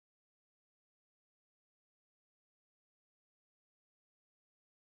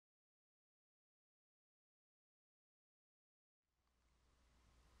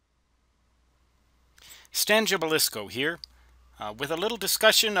Stan Gibilisco here with a little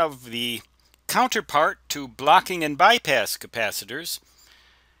discussion of the counterpart to blocking and bypass capacitors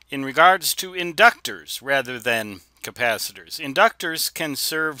in regards to inductors rather than capacitors. Inductors can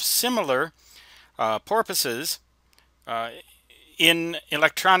serve similar purposes in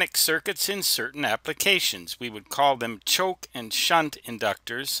electronic circuits in certain applications. We would call them choke and shunt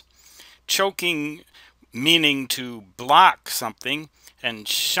inductors. Choking meaning to block something, and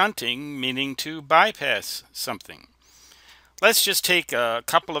shunting meaning to bypass something. Let's just take a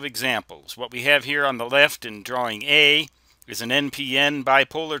couple of examples. What we have here on the left in drawing A is an NPN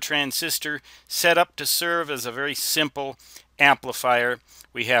bipolar transistor set up to serve as a very simple amplifier.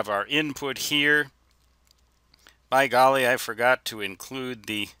 We have our input here. By golly, I forgot to include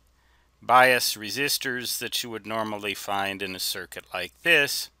the bias resistors that you would normally find in a circuit like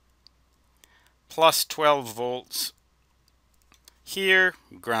this. Plus 12 volts here,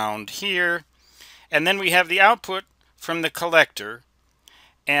 ground here, and then we have the output from the collector,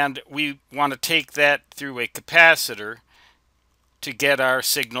 and we want to take that through a capacitor to get our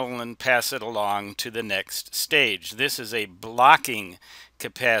signal and pass it along to the next stage. This is a blocking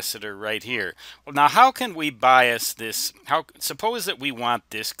capacitor right here. Well, now how can we bias this? Suppose that we want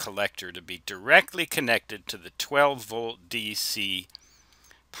this collector to be directly connected to the 12 volt DC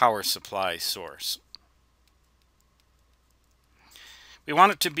power supply source. We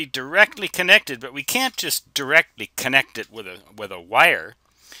want it to be directly connected, but we can't just directly connect it with a wire,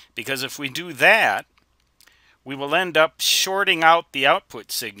 because if we do that, we will end up shorting out the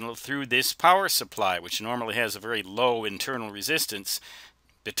output signal through this power supply, which normally has a very low internal resistance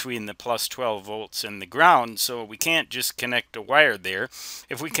between the plus 12 volts and the ground, so we can't just connect a wire there.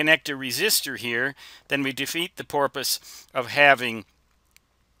 If we connect a resistor here, then we defeat the purpose of having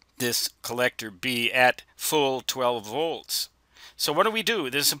this collector be at full 12 volts. So what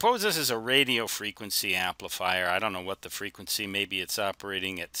do? Suppose this is a radio frequency amplifier. I don't know what the frequency, maybe it's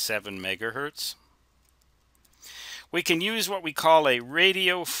operating at 7 megahertz. We can use what we call a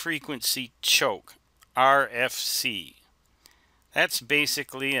radio frequency choke, RFC. That's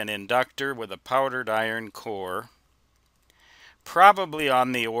basically an inductor with a powdered iron core, probably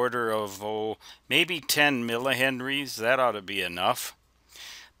on the order of, maybe 10 millihenries. That ought to be enough.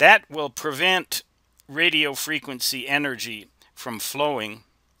 That will prevent radio frequency energy from flowing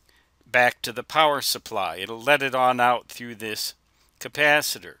back to the power supply. It'll let it on out through this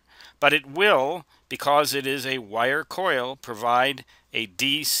capacitor. But it will, because it is a wire coil, provide a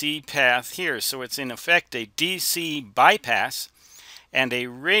DC path here. So it's in effect a DC bypass and a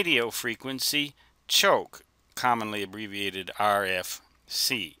radio frequency choke, commonly abbreviated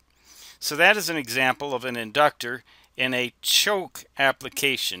RFC. So that is an example of an inductor in a choke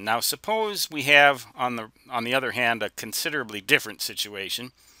application. Now suppose we have, on the other hand, a considerably different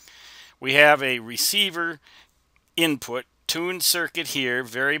situation. We have a receiver input tuned circuit here,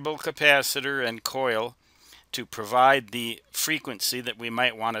 variable capacitor and coil to provide the frequency that we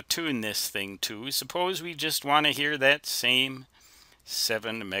might want to tune this thing to. Suppose we just want to hear that same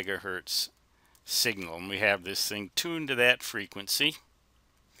 7 megahertz signal, and we have this thing tuned to that frequency.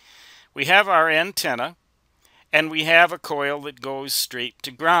 We have our antenna, and we have a coil that goes straight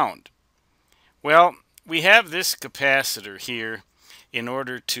to ground. Well, we have this capacitor here in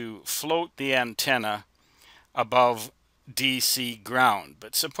order to float the antenna above DC ground.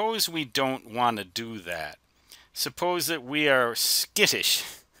 But suppose we don't want to do that. Suppose that we are skittish,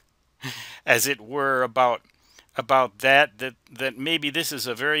 as it were, about that maybe this is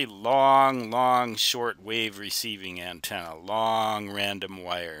a very long short wave receiving antenna, long random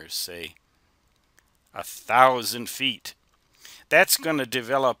wires, say 1,000 feet. That's going to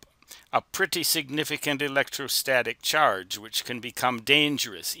develop a pretty significant electrostatic charge, which can become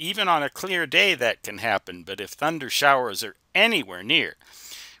dangerous. Even on a clear day that can happen, but if thunder showers are anywhere near,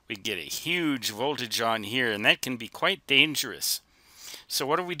 we get a huge voltage on here, and that can be quite dangerous. So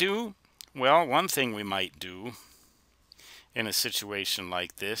what do? Well, one thing we might do in a situation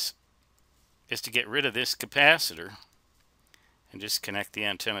like this is to get rid of this capacitor and just connect the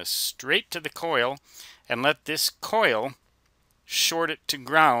antenna straight to the coil and let this coil short it to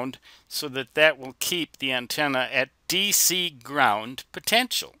ground, so that will keep the antenna at DC ground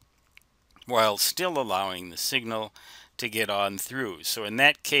potential while still allowing the signal to get on through. So in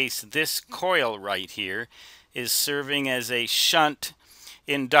that case, this coil right here is serving as a shunt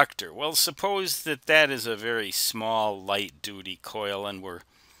inductor. Well, suppose that is a very small light duty coil, and we're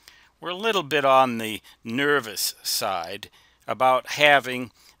a little bit on the nervous side about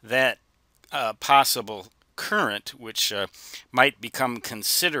having that possible current, which might become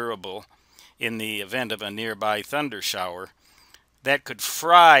considerable in the event of a nearby thunder shower, that could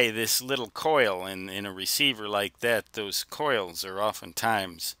fry this little coil. In a receiver like that, those coils are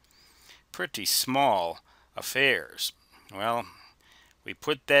oftentimes pretty small affairs. Well, we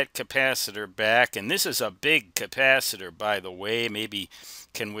put that capacitor back, and this is a big capacitor, by the way, maybe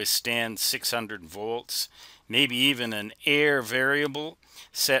can withstand 600 volts, maybe even an air variable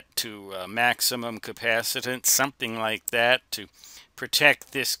set to maximum capacitance, something like that, to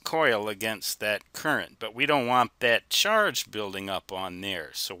protect this coil against that current. But we don't want that charge building up on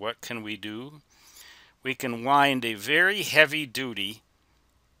there. So what can we do? We can wind a very heavy-duty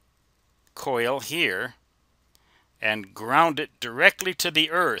coil here and ground it directly to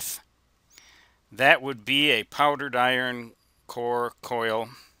the earth. That would be a powdered iron core coil.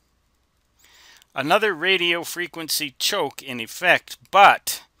 Another radio frequency choke in effect,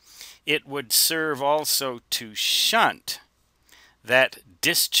 but it would serve also to shunt that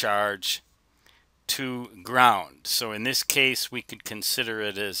discharge to ground. So in this case, we could consider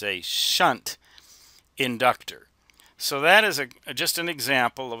it as a shunt inductor. So that is just an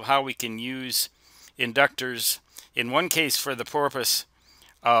example of how we can use inductors, in one case for the purpose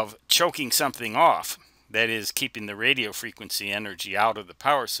of choking something off, that is, keeping the radio frequency energy out of the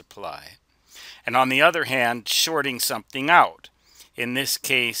power supply, and on the other hand, shorting something out. In this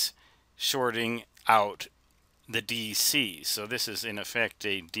case, shorting out the DC. So this is in effect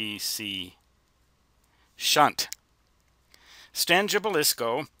a DC shunt. Stan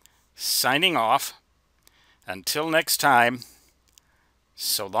Gibilisco signing off. Until next time,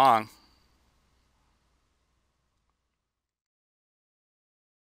 so long.